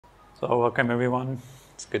So welcome everyone,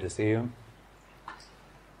 it's good to see you. As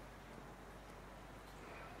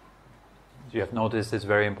you have noticed, it's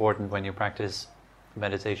very important when you practice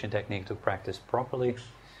meditation technique to practice properly,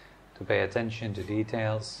 to pay attention to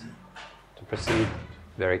details, to proceed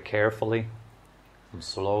very carefully and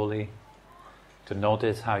slowly, to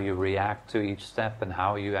notice how you react to each step and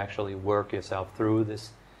how you actually work yourself through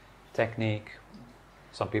this technique.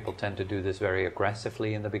 Some people tend to do this very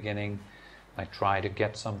aggressively in the beginning. They try to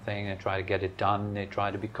get something, they try to get it done, they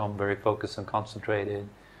try to become very focused and concentrated.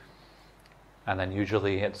 And then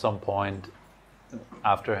usually at some point,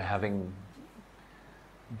 after having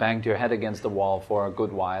banged your head against the wall for a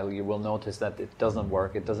good while, you will notice that it doesn't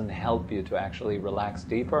work, it doesn't help you to actually relax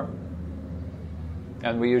deeper.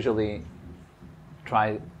 And we usually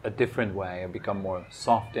try a different way and become more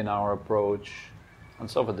soft in our approach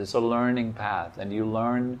and so forth. It's a learning path, and you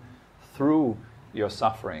learn through your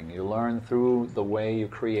suffering. You learn through the way you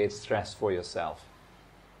create stress for yourself.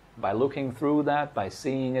 By looking through that, by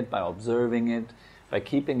seeing it, by observing it, by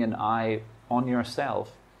keeping an eye on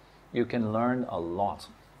yourself, you can learn a lot.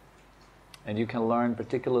 And you can learn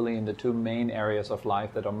particularly in the two main areas of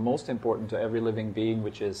life that are most important to every living being,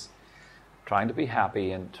 which is trying to be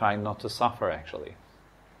happy and trying not to suffer, actually.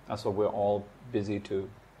 That's what we're all busy to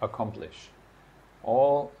accomplish.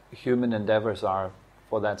 All human endeavors are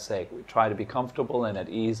for that sake. We try to be comfortable and at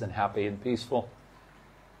ease and happy and peaceful.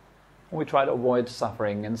 And we try to avoid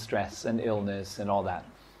suffering and stress and illness and all that.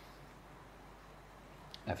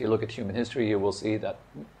 If you look at human history, you will see that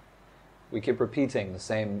we keep repeating the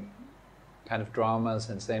same kind of dramas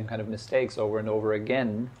and same kind of mistakes over and over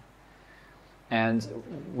again. And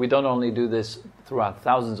we don't only do this throughout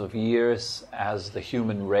thousands of years as the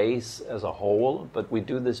human race as a whole, but we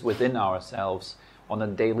do this within ourselves on a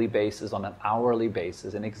daily basis, on an hourly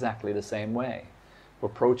basis, in exactly the same way. We're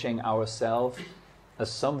approaching ourselves as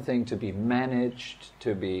something to be managed,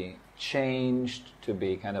 to be changed, to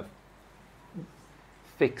be kind of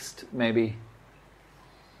fixed, maybe.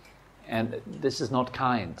 And this is not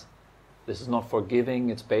kind. This is not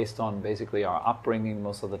forgiving. It's based on basically our upbringing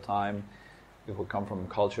most of the time. We come from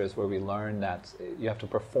cultures where we learn that you have to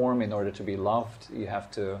perform in order to be loved. You have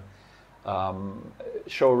to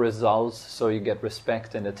show results so you get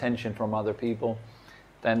respect and attention from other people.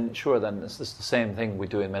 Then sure, then this is the same thing we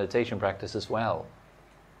do in meditation practice as well.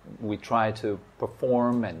 We try to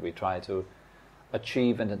perform and we try to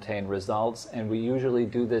achieve and attain results, and we usually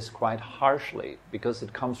do this quite harshly because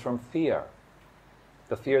it comes from fear.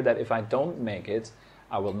 The fear that if I don't make it,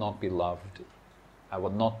 I will not be loved, I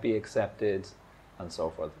will not be accepted, and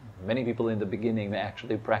so forth. Many people in the beginning, they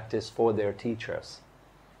actually practice for their teachers,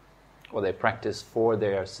 or they practice for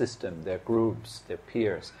their system, their groups, their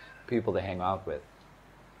peers, people they hang out with.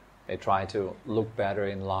 They try to look better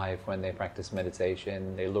in life when they practice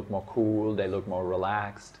meditation. They look more cool, they look more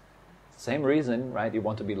relaxed. Same reason, right? You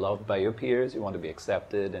want to be loved by your peers, you want to be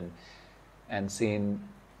accepted and seen.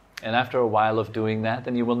 And after a while of doing that,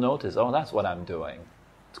 then you will notice, oh, that's what I'm doing.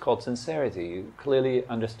 It's called sincerity. You clearly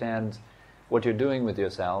understand what you're doing with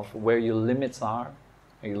yourself, where your limits are.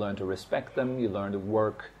 You learn to respect them, you learn to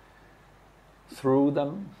work through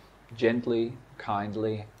them, gently,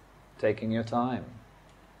 kindly, taking your time.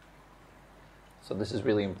 So this is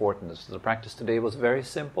really important. The practice today was very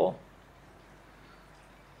simple,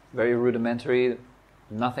 very rudimentary,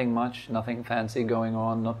 nothing much, nothing fancy going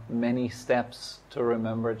on, not many steps to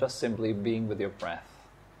remember, just simply being with your breath.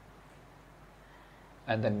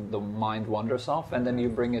 And then the mind wanders off, and then you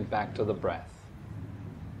bring it back to the breath.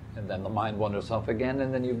 And then the mind wanders off again,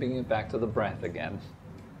 and then you bring it back to the breath again.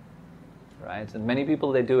 Right? And many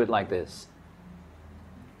people, they do it like this.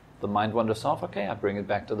 The mind wanders off, okay, I bring it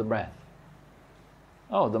back to the breath.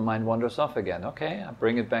 Oh, the mind wanders off again, okay, I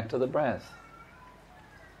bring it back to the breath.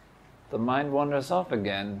 The mind wanders off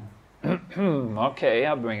again, okay,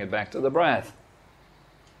 I bring it back to the breath.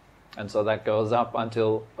 And so that goes up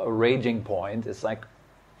until a raging point. It's like,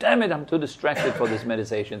 damn it, I'm too distracted for this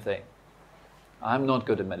meditation thing. I'm not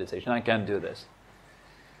good at meditation, I can't do this.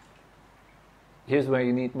 Here's where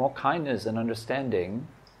you need more kindness and understanding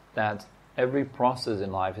that every process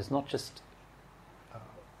in life is not just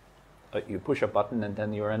you push a button and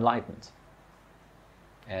then you're enlightened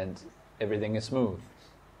and everything is smooth.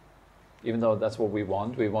 Even though that's what we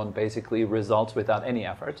want basically results without any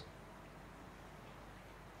effort.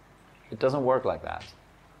 It doesn't work like that.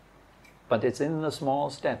 But it's in the small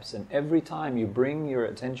steps, and every time you bring your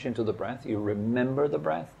attention to the breath, you remember the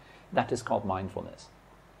breath, that is called mindfulness.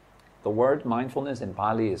 The word mindfulness in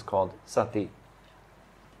Pali is called sati.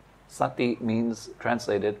 Sati means,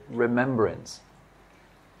 translated, remembrance.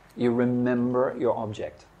 You remember your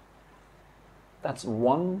object. That's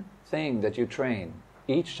one thing that you train.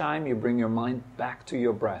 Each time you bring your mind back to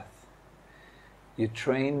your breath, you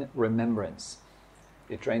train remembrance,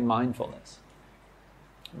 you train mindfulness.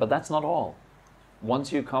 But that's not all.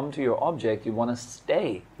 Once you come to your object, you want to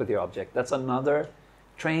stay with your object. That's another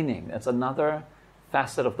training. That's another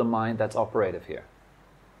facet of the mind that's operative here.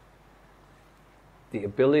 The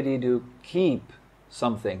ability to keep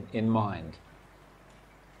something in mind,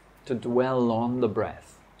 to dwell on the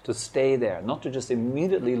breath, to stay there, not to just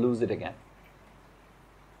immediately lose it again.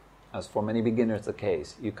 As for many beginners the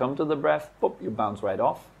case, you come to the breath, boop, you bounce right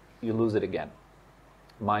off, you lose it again.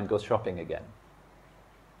 Mind goes shopping again.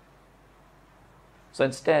 So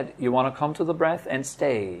instead, you want to come to the breath and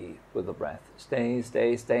stay with the breath. Stay,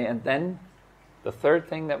 stay, stay. And then the third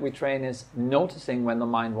thing that we train is noticing when the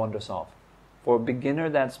mind wanders off. For a beginner,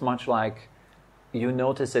 that's much like you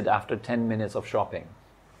notice it after 10 minutes of shopping.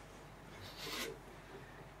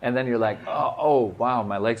 And then you're like, oh, wow,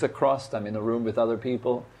 my legs are crossed. I'm in a room with other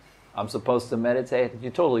people. I'm supposed to meditate.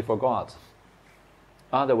 You totally forgot.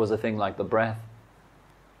 There was a thing like the breath.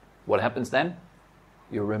 What happens then?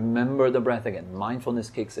 You remember the breath again. Mindfulness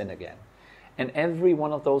kicks in again. And every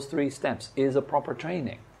one of those 3 steps is a proper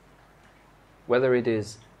training. Whether it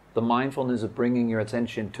is the mindfulness of bringing your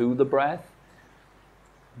attention to the breath,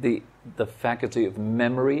 the faculty of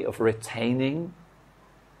memory, of retaining,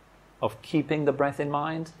 of keeping the breath in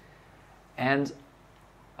mind, and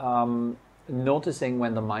noticing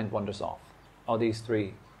when the mind wanders off. All these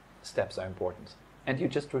 3 steps are important. And you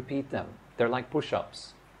just repeat them. They're like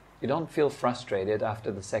push-ups. You don't feel frustrated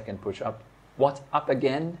after the second push-up. What? Up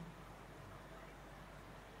again?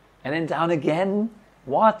 And then down again?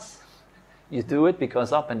 What? You do it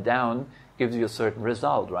because up and down gives you a certain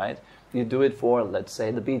result, right? You do it for, let's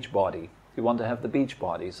say, the beach body. You want to have the beach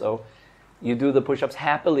body. So you do the push-ups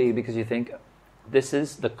happily because you think, this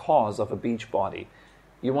is the cause of a beach body.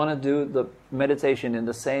 You want to do the meditation in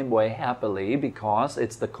the same way happily because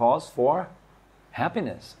it's the cause for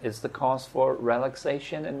happiness. It's the cause for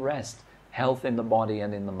relaxation and rest, health in the body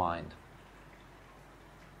and in the mind.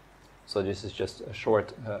 So this is just a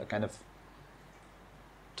short kind of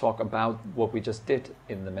talk about what we just did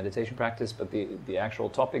in the meditation practice, but the actual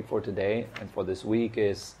topic for today and for this week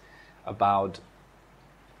is about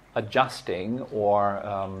adjusting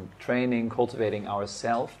or training, cultivating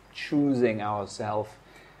ourself, choosing ourself.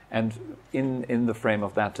 And in the frame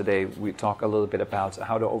of that today, we talk a little bit about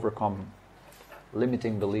how to overcome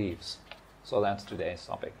limiting beliefs. So that's today's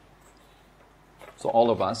topic. So all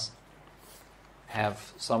of us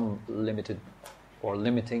have some limited or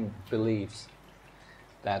limiting beliefs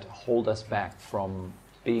that hold us back from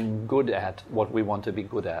being good at what we want to be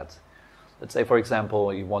good at. Let's say, for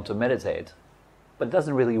example, you want to meditate, but it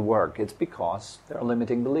doesn't really work. It's because there are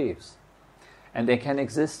limiting beliefs. And they can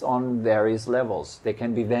exist on various levels. They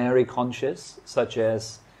can be very conscious, such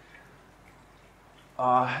as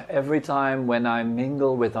every time when I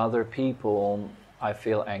mingle with other people, I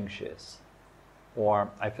feel anxious, or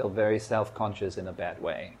I feel very self-conscious in a bad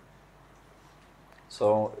way.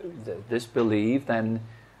 So this belief then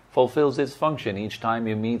fulfills its function. Each time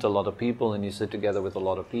you meet a lot of people and you sit together with a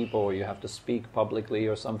lot of people, or you have to speak publicly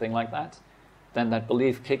or something like that, then that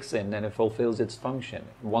belief kicks in and it fulfills its function.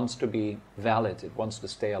 It wants to be valid, it wants to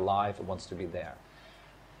stay alive, it wants to be there.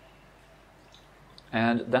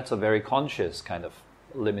 And that's a very conscious kind of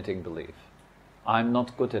limiting belief. I'm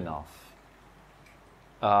not good enough.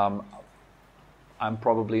 I'm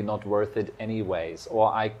probably not worth it anyways,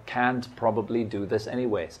 or I can't probably do this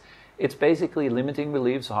anyways. It's basically limiting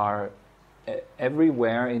beliefs are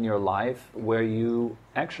everywhere in your life where you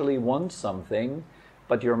actually want something,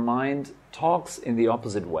 but your mind talks in the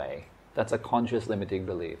opposite way. That's a conscious limiting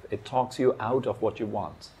belief. It talks you out of what you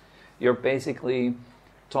want. You're basically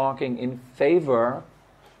talking in favor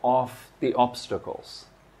of the obstacles.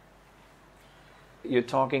 You're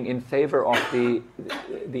talking in favor of the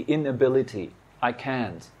inability. I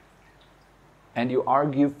can't. And you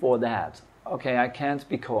argue for that. Okay, I can't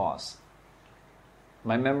because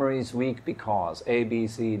my memory is weak because A, B,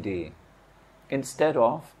 C, D. Instead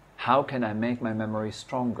of, how can I make my memory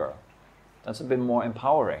stronger? That's a bit more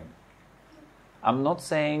empowering. I'm not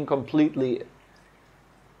saying completely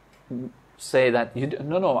say that,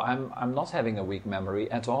 I'm not having a weak memory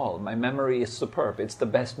at all. My memory is superb. It's the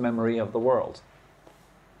best memory of the world.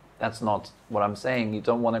 That's not what I'm saying. You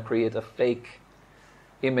don't want to create a fake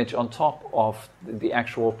image on top of the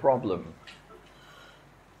actual problem.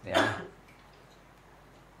 Yeah.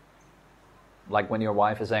 Like when your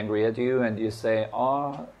wife is angry at you and you say,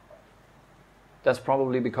 that's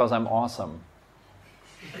probably because I'm awesome.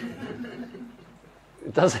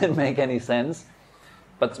 It doesn't make any sense.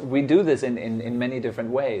 But we do this in many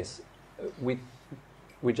different ways. We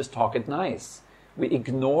just talk it nice. We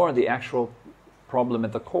ignore the actual problem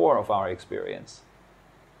at the core of our experience.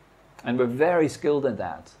 And we're very skilled in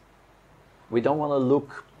that. We don't want to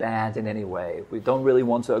look bad in any way. We don't really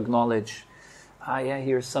want to acknowledge, yeah,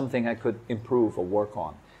 here's something I could improve or work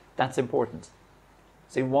on. That's important.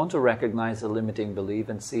 So you want to recognize a limiting belief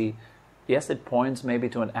and see, yes, it points maybe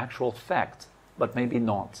to an actual fact, but maybe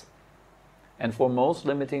not. And for most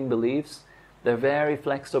limiting beliefs, they're very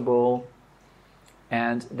flexible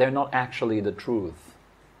and they're not actually the truth.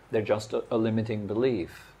 They're just a limiting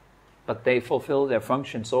belief. But they fulfill their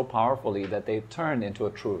function so powerfully that they turn into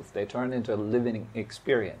a truth. They turn into a living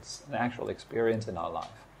experience, an actual experience in our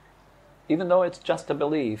life. Even though it's just a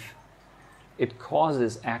belief, it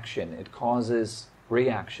causes action, it causes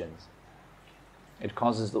reactions. It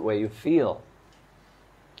causes the way you feel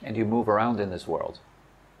and you move around in this world.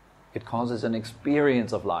 It causes an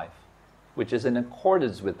experience of life which is in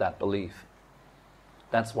accordance with that belief.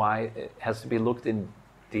 That's why it has to be looked in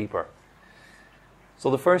deeper. So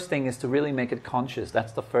the first thing is to really make it conscious.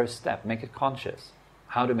 That's the first step. Make it conscious.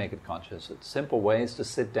 How to make it conscious? It's simple ways to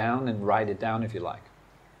sit down and write it down if you like.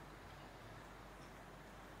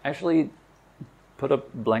 Actually, put a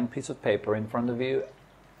blank piece of paper in front of you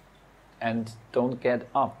and don't get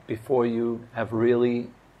up before you have really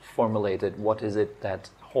formulated what is it that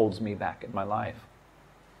holds me back in my life.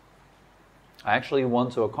 I actually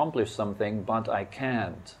want to accomplish something, but I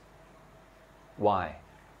can't. Why?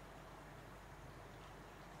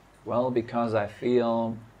 Well, because I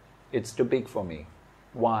feel it's too big for me.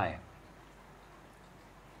 Why?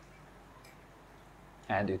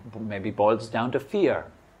 And it maybe boils down to fear.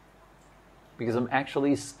 Because I'm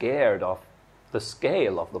actually scared of the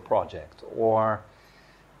scale of the project or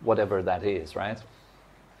whatever that is, right?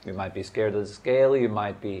 You might be scared of the scale, you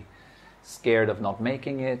might be scared of not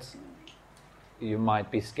making it, you might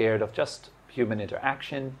be scared of just human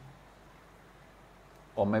interaction,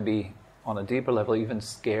 or maybe on a deeper level even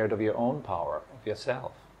scared of your own power, of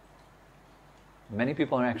yourself. Many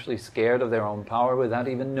people are actually scared of their own power without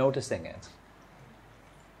even noticing it.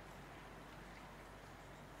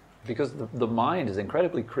 Because the mind is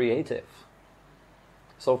incredibly creative.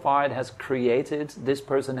 So far it has created this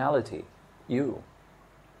personality, you.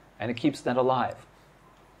 And it keeps that alive.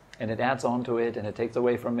 And it adds on to it and it takes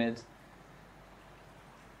away from it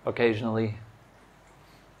occasionally.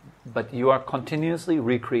 But you are continuously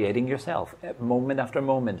recreating yourself, moment after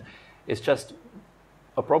moment. It's just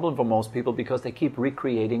a problem for most people because they keep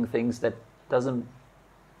recreating things that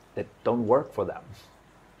don't work for them.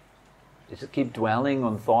 They just keep dwelling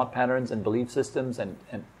on thought patterns and belief systems and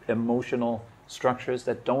emotional structures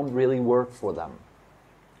that don't really work for them.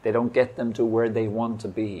 They don't get them to where they want to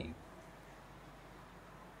be.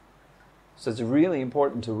 So it's really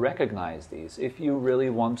important to recognize these. If you really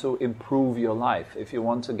want to improve your life, if you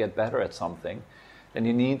want to get better at something, then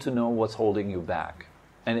you need to know what's holding you back.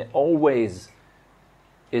 And it always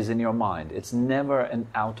is in your mind. It's never an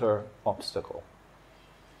outer obstacle.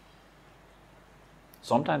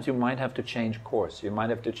 Sometimes you might have to change course. You might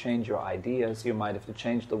have to change your ideas. You might have to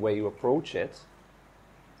change the way you approach it.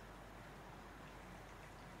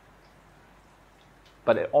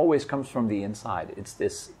 But it always comes from the inside. It's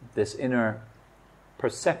this inner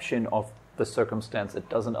perception of the circumstance that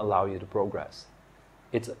doesn't allow you to progress.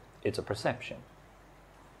 It's a perception.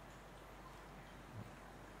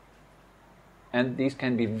 And these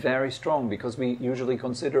can be very strong because we usually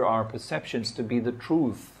consider our perceptions to be the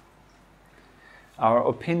truth. Our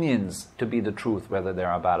opinions to be the truth, whether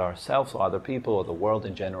they're about ourselves or other people or the world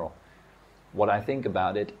in general. What I think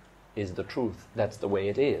about it is the truth. That's the way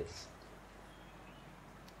it is.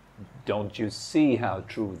 Don't you see how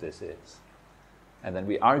true this is? And then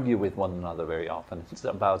we argue with one another very often. It's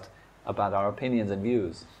about our opinions and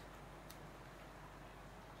views.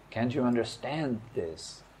 Can't you understand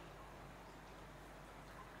this?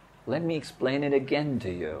 Let me explain it again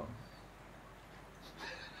to you.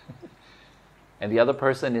 And the other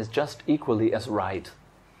person is just equally as right.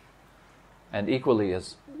 And equally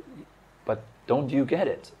as... But don't you get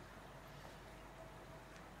it?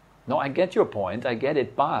 No, I get your point, I get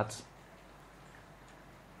it, but...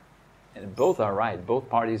 And both are right, both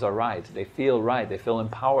parties are right. They feel right, they feel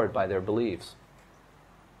empowered by their beliefs.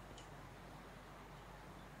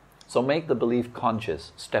 So make the belief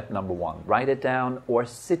conscious, step number one. Write it down or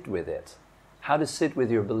sit with it. How to sit with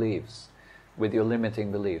your beliefs, with your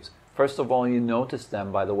limiting beliefs. First of all, you notice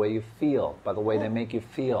them by the way you feel, by the way they make you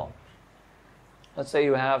feel. Let's say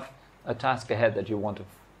you have a task ahead that you want to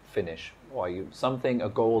finish, or a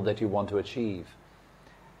goal that you want to achieve.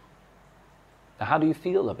 Now, how do you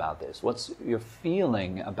feel about this? What's your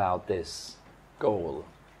feeling about this goal?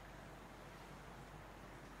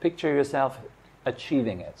 Picture yourself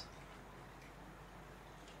achieving it.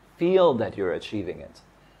 Feel that you're achieving it.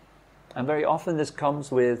 And very often this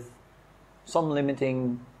comes with some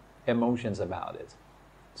limiting emotions about it.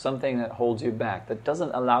 Something that holds you back, that doesn't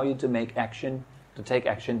allow you to take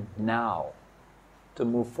action now, to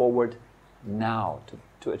move forward now,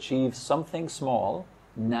 to achieve something small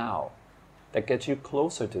now, that gets you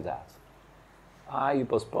closer to that. You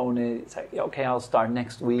postpone it, it's like, okay, I'll start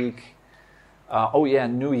next week.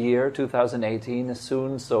 New year, 2018 is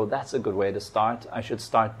soon, so that's a good way to start. I should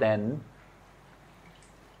start then.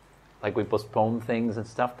 Like we postpone things and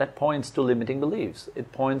stuff, that points to limiting beliefs.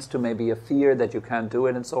 It points to maybe a fear that you can't do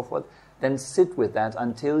it and so forth. Then sit with that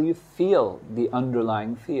until you feel the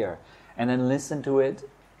underlying fear. And then listen to it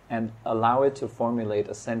and allow it to formulate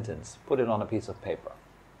a sentence. Put it on a piece of paper.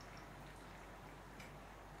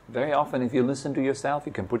 Very often, if you listen to yourself,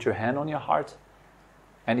 you can put your hand on your heart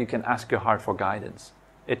and you can ask your heart for guidance.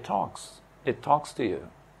 It talks. It talks to you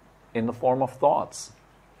in the form of thoughts.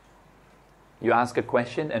 You ask a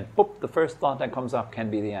question and boop, the first thought that comes up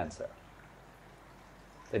can be the answer.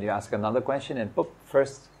 Then you ask another question and boop,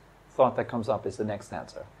 first thought that comes up is the next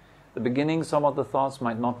answer. At the beginning, some of the thoughts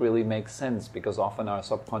might not really make sense because often our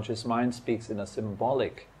subconscious mind speaks in a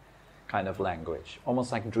symbolic kind of language,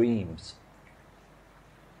 almost like dreams.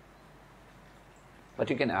 But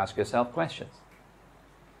you can ask yourself questions.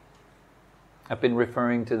 I've been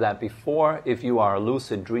referring to that before. If you are a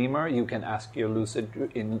lucid dreamer, you can ask your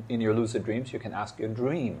in your lucid dreams, you can ask your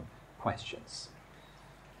dream questions.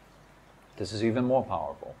 This is even more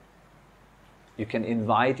powerful. You can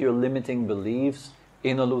invite your limiting beliefs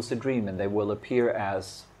in a lucid dream and they will appear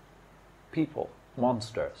as people,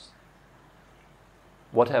 monsters,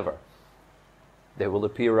 whatever. They will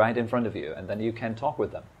appear right in front of you and then you can talk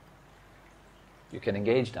with them. You can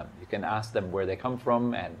engage them. You can ask them where they come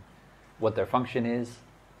from and what their function is,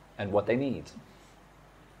 and what they need.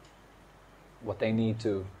 What they need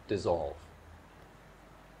to dissolve.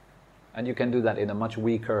 And you can do that in a much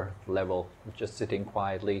weaker level, just sitting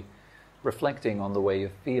quietly, reflecting on the way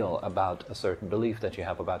you feel about a certain belief that you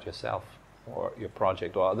have about yourself, or your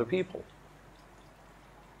project, or other people.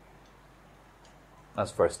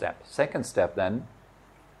 That's first step. Second step then,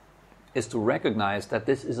 is to recognize that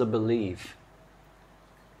this is a belief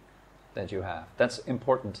that you have. That's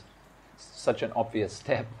important. Such an obvious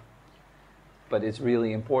step, but it's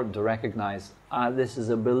really important to recognize, this is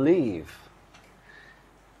a belief.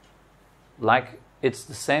 Like it's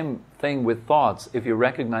the same thing with thoughts. If you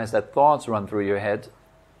recognize that thoughts run through your head,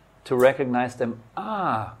 to recognize them,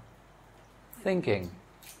 thinking.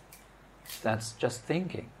 That's just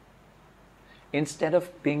thinking. Instead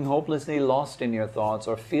of being hopelessly lost in your thoughts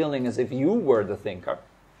or feeling as if you were the thinker,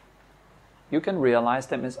 you can realize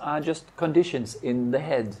them as just conditions in the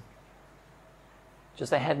head.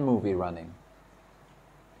 Just a head movie running.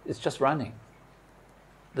 It's just running.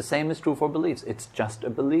 The same is true for beliefs. It's just a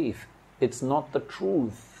belief. It's not the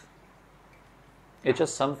truth. It's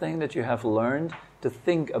just something that you have learned to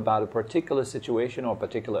think about a particular situation or a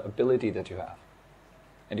particular ability that you have.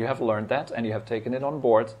 And you have learned that and you have taken it on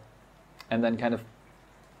board and then kind of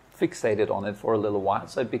fixated on it for a little while,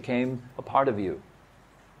 so it became a part of you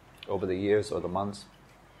over the years or the months.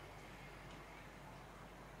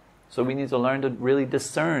 So we need to learn to really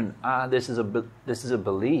discern, this is a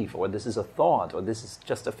belief, or this is a thought, or this is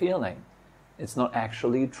just a feeling. It's not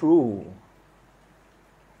actually true.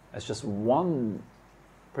 It's just one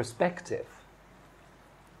perspective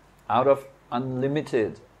out of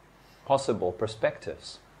unlimited possible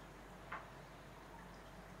perspectives.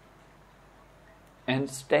 And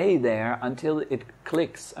stay there until it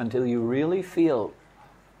clicks, until you really feel,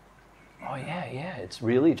 oh yeah, it's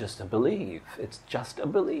really just a belief. It's just a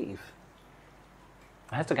belief.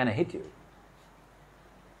 It has to kind of hit you. It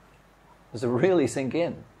has to really sink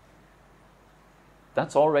in.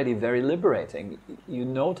 That's already very liberating. You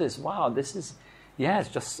notice, wow, this is, it's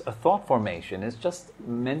just a thought formation. It's just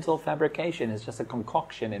mental fabrication. It's just a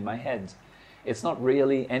concoction in my head. It's not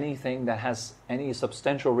really anything that has any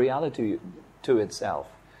substantial reality to itself.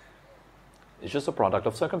 It's just a product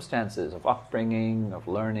of circumstances, of upbringing, of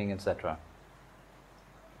learning, etc.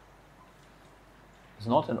 It's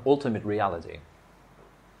not an ultimate reality.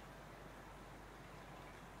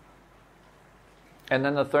 And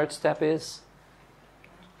then the third step is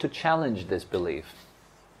to challenge this belief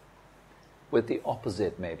with the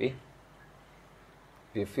opposite, maybe.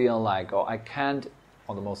 If you feel like, I can't,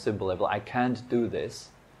 on the most simple level, I can't do this,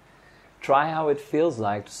 try how it feels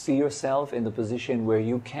like to see yourself in the position where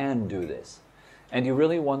you can do this. And you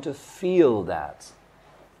really want to feel that.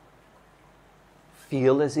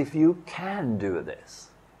 Feel as if you can do this.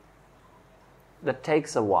 That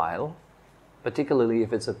takes a while, particularly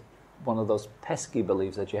if it's one of those pesky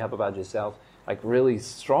beliefs that you have about yourself, like really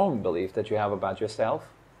strong belief that you have about yourself.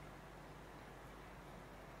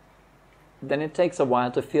 Then it takes a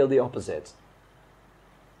while to feel the opposite.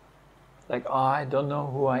 Like, oh, I don't know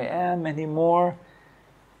who I am anymore.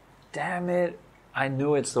 Damn it, I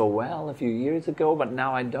knew it so well a few years ago, but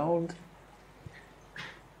now I don't.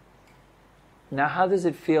 Now, how does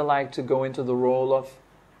it feel like to go into the role of,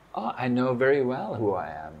 oh, I know very well who I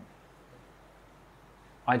am.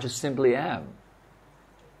 I just simply am.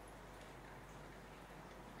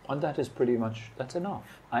 And that is pretty much, that's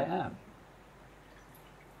enough. I am.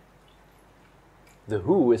 The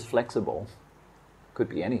who is flexible. Could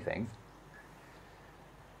be anything.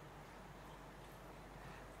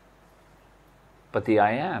 But the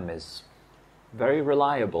I am is very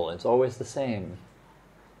reliable. It's always the same.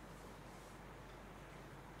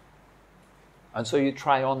 And so you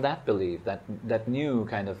try on that belief, that new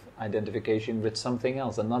kind of identification with something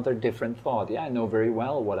else, another different thought. Yeah, I know very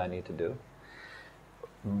well what I need to do.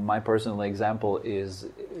 My personal example is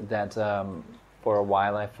that for a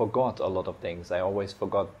while I forgot a lot of things. I always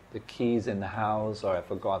forgot the keys in the house, or I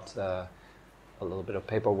forgot a little bit of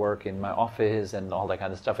paperwork in my office and all that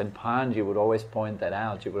kind of stuff. And Panji would always point that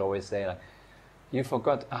out. She would always say, like, you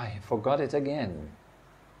forgot it again.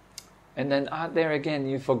 And then there again,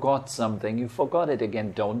 you forgot something. You forgot it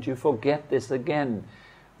again. Don't you forget this again.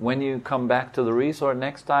 When you come back to the resort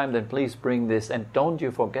next time, then please bring this, and don't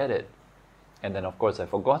you forget it. And then, of course, I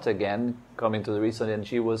forgot again, coming to the resort, and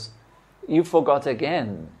she was, you forgot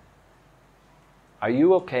again. Are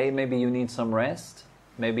you okay? Maybe you need some rest?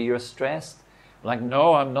 Maybe you're stressed? Like,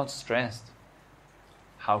 no, I'm not stressed.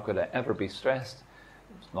 How could I ever be stressed?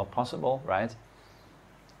 It's not possible, right?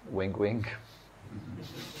 Wink, wink.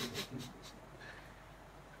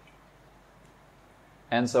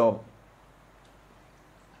 And so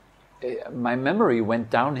my memory went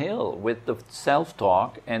downhill with the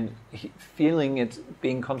self-talk and feeling it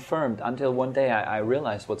being confirmed, until one day I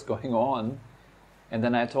realized what's going on. And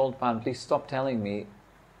then I told Pan, please stop telling me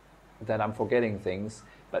that I'm forgetting things,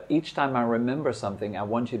 but each time I remember something, I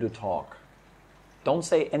want you to talk. Don't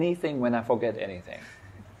say anything when I forget anything.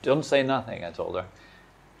 Don't say nothing, I told her.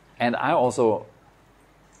 And I also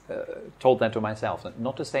told that to myself,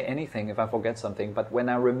 not to say anything if I forget something, but when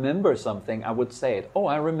I remember something, I would say it. Oh,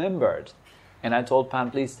 I remembered. And I told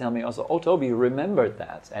Pan, please tell me also, oh, Tobi, you remembered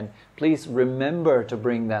that. And please remember to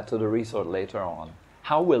bring that to the resort later on.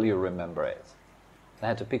 How will you remember it? I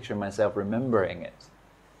had to picture myself remembering it.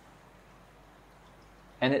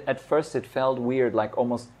 And at first it felt weird, like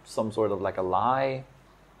almost some sort of like a lie.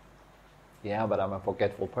 Yeah, but I'm a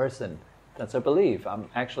forgetful person. That's a belief. I'm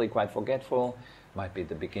actually quite forgetful. Might be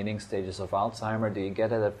the beginning stages of Alzheimer. Do you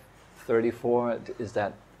get it at 34? Is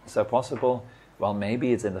that possible? Well,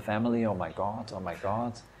 maybe it's in the family. Oh my God.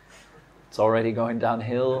 It's already going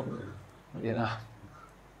downhill, you know.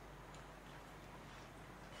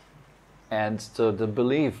 And so the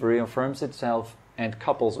belief reaffirms itself and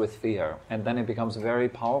couples with fear. And then it becomes very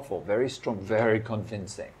powerful, very strong, very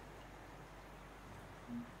convincing.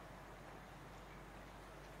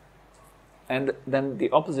 And then the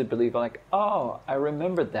opposite belief, like, oh, I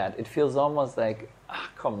remembered that. It feels almost like,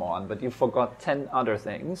 come on, but you forgot 10 other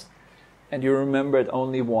things, and you remembered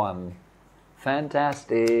only one.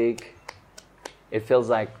 Fantastic. It feels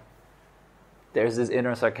like there's this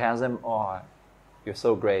inner sarcasm. Oh, you're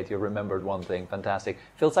so great, you remembered one thing. Fantastic.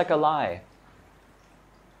 Feels like a lie.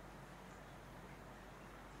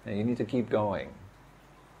 And you need to keep going.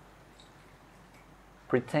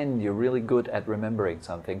 Pretend you're really good at remembering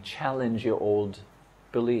something. Challenge your old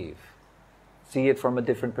belief. See it from a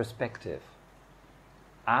different perspective.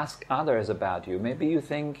 Ask others about you. Maybe you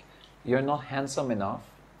think you're not handsome enough.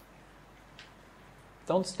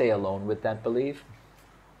 Don't stay alone with that belief.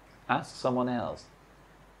 Ask someone else.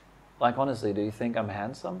 Like, honestly, do you think I'm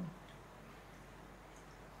handsome?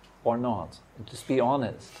 Or not? Just be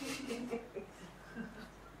honest.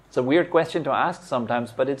 It's a weird question to ask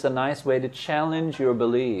sometimes, but it's a nice way to challenge your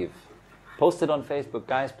belief. Post it on Facebook.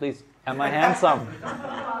 Guys, please, am I handsome?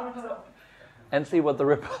 And see what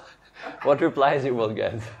what replies you will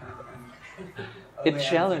get. It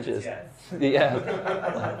challenges.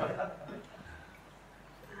 Yeah.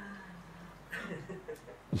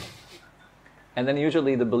 And then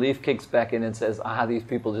usually the belief kicks back in and says, these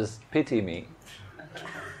people just pity me.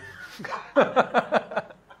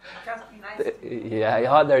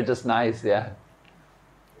 Yeah, they're just nice, yeah.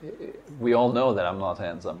 We all know that I'm not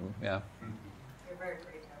handsome, yeah. You're very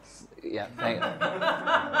pretty. Yeah,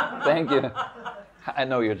 thank you. I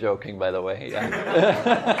know you're joking, by the way.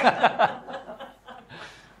 Yeah.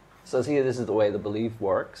 So see, this is the way the belief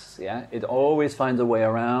works. Yeah, it always finds a way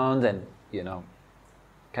around, and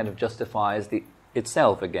kind of justifies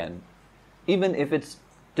itself again, even if it's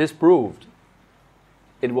disproved.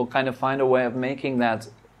 It will kind of find a way of making that.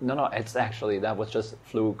 No, it's actually that was just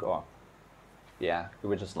fluke, or yeah, we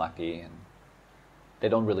were just lucky, and they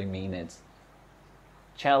don't really mean it.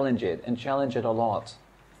 Challenge it, and challenge it a lot.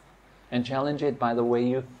 And challenge it by the way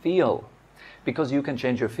you feel. Because you can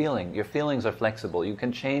change your feeling. Your feelings are flexible. You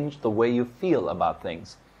can change the way you feel about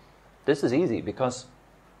things. This is easy because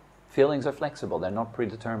feelings are flexible. They're not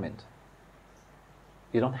predetermined.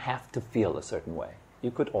 You don't have to feel a certain way.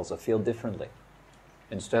 You could also feel differently.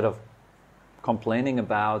 Instead of complaining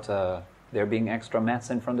about there being extra mats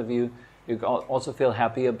in front of you, you can also feel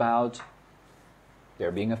happy about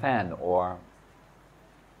there being a fan, or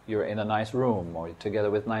you're in a nice room, or together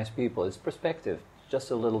with nice people. It's perspective.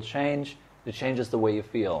 Just a little change. It changes the way you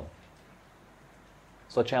feel.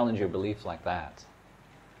 So challenge your beliefs like that.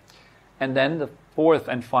 And then the fourth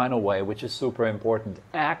and final way, which is super important,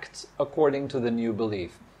 act according to the new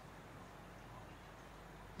belief.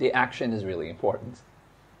 The action is really important.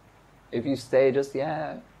 If you stay just,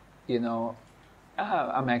 I'm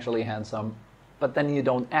actually handsome, but then you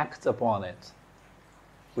don't act upon it,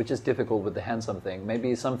 which is difficult with the handsome thing.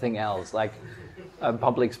 Maybe something else, like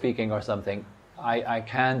public speaking or something. I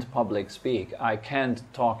can't public speak. I can't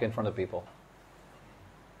talk in front of people.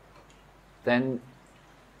 Then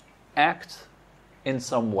act in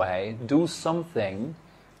some way, do something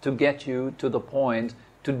to get you to the point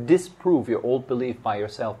to disprove your old belief by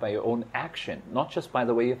yourself, by your own action, not just by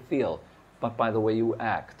the way you feel, but by the way you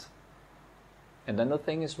act. And then the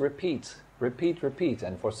thing is repeat.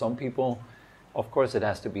 And for some people, of course, it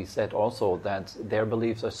has to be said also that their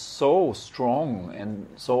beliefs are so strong and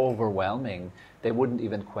so overwhelming, they wouldn't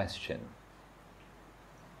even question.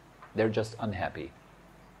 They're just unhappy.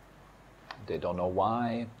 They don't know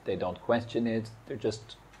why, they don't question it, they're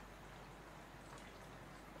just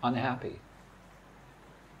unhappy,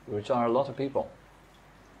 which are a lot of people.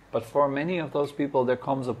 But for many of those people, there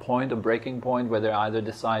comes a point, a breaking point, where they either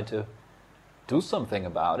decide to do something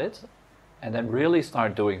about it, and then really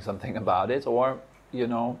start doing something about it, or,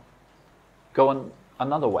 go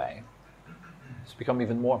another way. Just become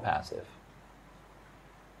even more passive.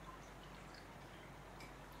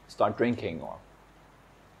 Start drinking, or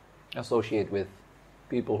associate with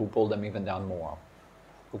people who pull them even down more,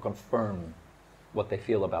 who confirm what they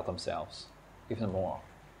feel about themselves even more.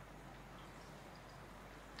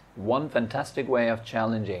 One fantastic way of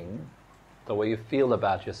challenging the way you feel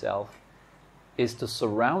about yourself is to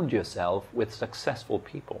surround yourself with successful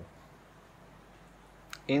people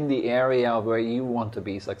in the area where you want to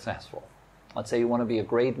be successful. Let's say you want to be a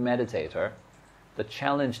great meditator. The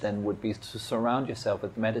challenge then would be to surround yourself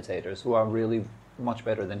with meditators who are really much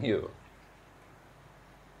better than you.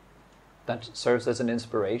 That serves as an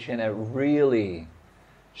inspiration. It really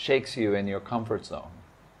shakes you in your comfort zone.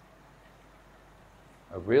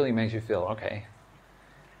 It really makes you feel, okay,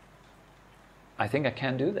 I think I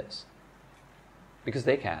can do this. Because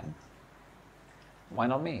they can. Why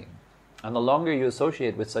not me? And the longer you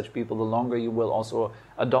associate with such people, the longer you will also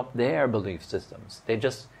adopt their belief systems. They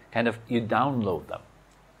just you download them.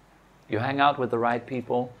 You hang out with the right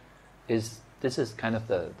people. This is kind of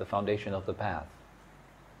the foundation of the path.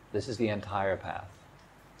 This is the entire path.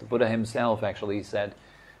 The Buddha himself actually said,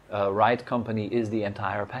 right company is the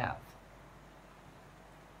entire path.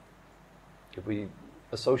 If we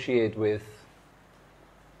associate with,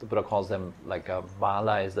 the Buddha calls them like a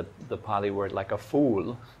bala is the Pali word, like a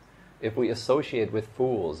fool. If we associate with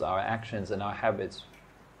fools, our actions and our habits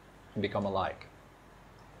become alike.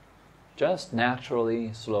 Just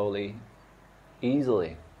naturally, slowly, easily.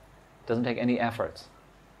 It doesn't take any effort.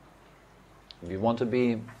 If you want to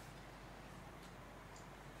be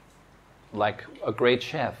like a great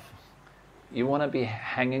chef, you want to be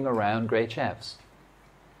hanging around great chefs.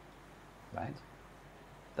 Right?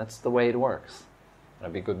 That's the way it works. You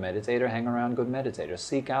want to be a good meditator, hang around good meditators.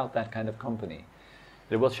 Seek out that kind of company.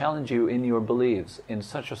 It will challenge you in your beliefs in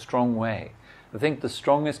such a strong way. I think the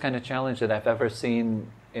strongest kind of challenge that I've ever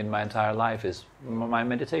seen in my entire life is my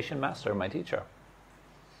meditation master, my teacher.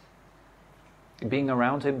 Being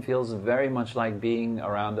around him feels very much like being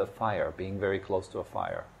around a fire, being very close to a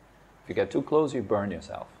fire. If you get too close, you burn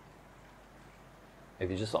yourself. If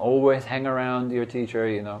you just always hang around your teacher,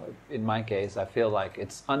 in my case, I feel like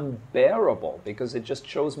it's unbearable because it just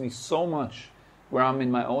shows me so much where I'm in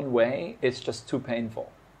my own way. It's just too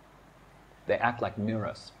painful. They act like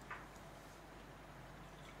mirrors.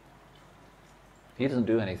 He doesn't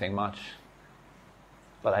do anything much.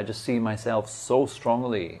 But I just see myself so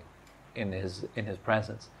strongly in his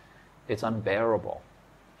presence. It's unbearable.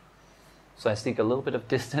 So I seek a little bit of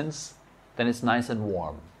distance, then it's nice and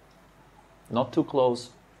warm. Not too close,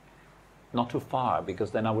 not too far,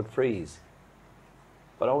 because then I would freeze.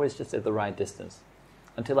 But always just at the right distance,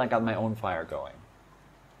 until I got my own fire going.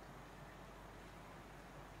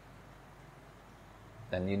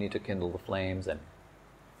 Then you need to kindle the flames and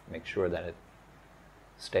make sure that it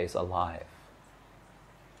stays alive.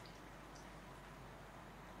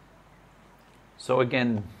 So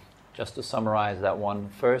again, just to summarize that one,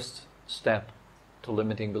 first step to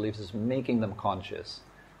limiting beliefs is making them conscious.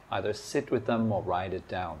 Either sit with them or write it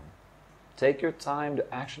down. Take your time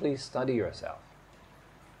to actually study yourself.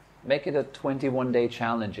 Make it a 21-day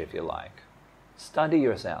challenge if you like. Study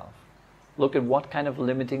yourself. Look at what kind of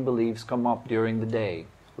limiting beliefs come up during the day.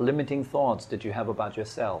 Limiting thoughts that you have about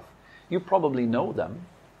yourself. You probably know them.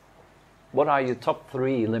 What are your top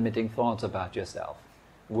 3 limiting thoughts about yourself?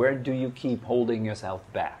 Where do you keep holding yourself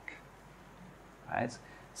back? Right?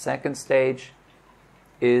 Second stage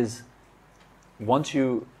is, once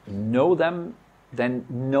you know them, then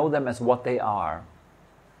know them as what they are.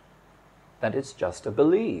 That it's just a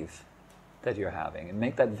belief that you're having. And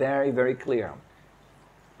make that very, very clear.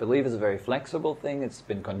 Belief is a very flexible thing. It's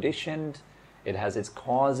been conditioned. It has its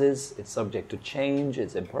causes. It's subject to change.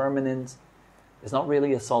 It's impermanent. It's not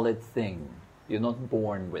really a solid thing. You're not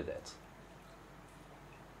born with it.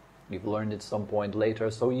 You've learned it some point later,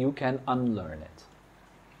 so you can unlearn it.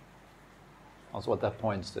 That's what that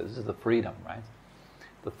points to. This is the freedom, right?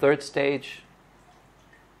 The third stage,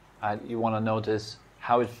 you want to notice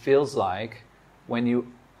how it feels like when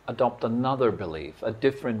you adopt another belief, a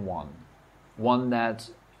different one that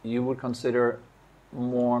you would consider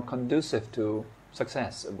more conducive to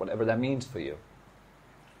success, whatever that means for you.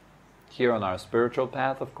 Here on our spiritual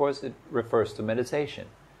path, of course, it refers to meditation.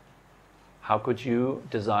 How could you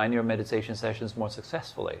design your meditation sessions more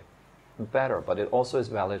successfully? Better, but it also is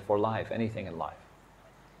valid for life, anything in life.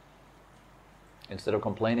 Instead of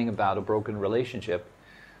complaining about a broken relationship,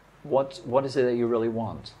 what is it that you really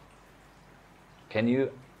want? Can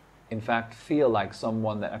you, in fact, feel like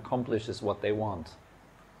someone that accomplishes what they want?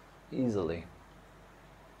 Easily.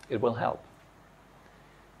 It will help.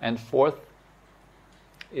 And fourth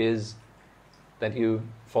is that you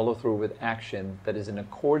follow through with action that is in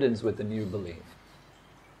accordance with the new belief.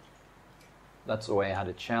 That's the way how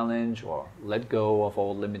to challenge or let go of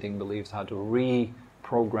old limiting beliefs, how to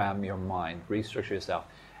reprogram your mind, restructure yourself.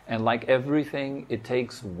 And like everything, it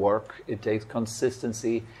takes work, it takes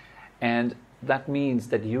consistency, and that means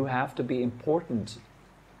that you have to be important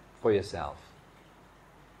for yourself.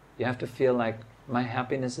 You have to feel like, my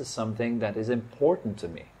happiness is something that is important to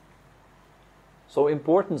me. So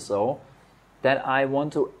important so that I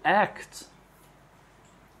want to act.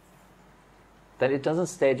 That it doesn't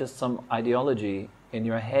stay just some ideology in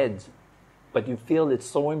your head, but you feel it's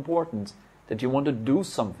so important that you want to do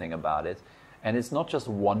something about it. And it's not just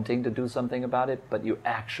wanting to do something about it, but you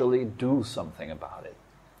actually do something about it.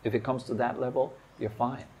 If it comes to that level, you're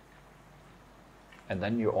fine. And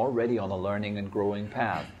then you're already on a learning and growing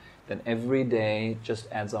path. Then every day just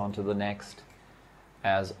adds on to the next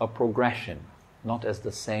as a progression, not as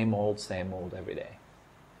the same old every day.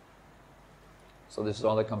 So this is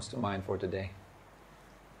all that comes to mind for today.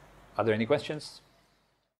 Are there any questions?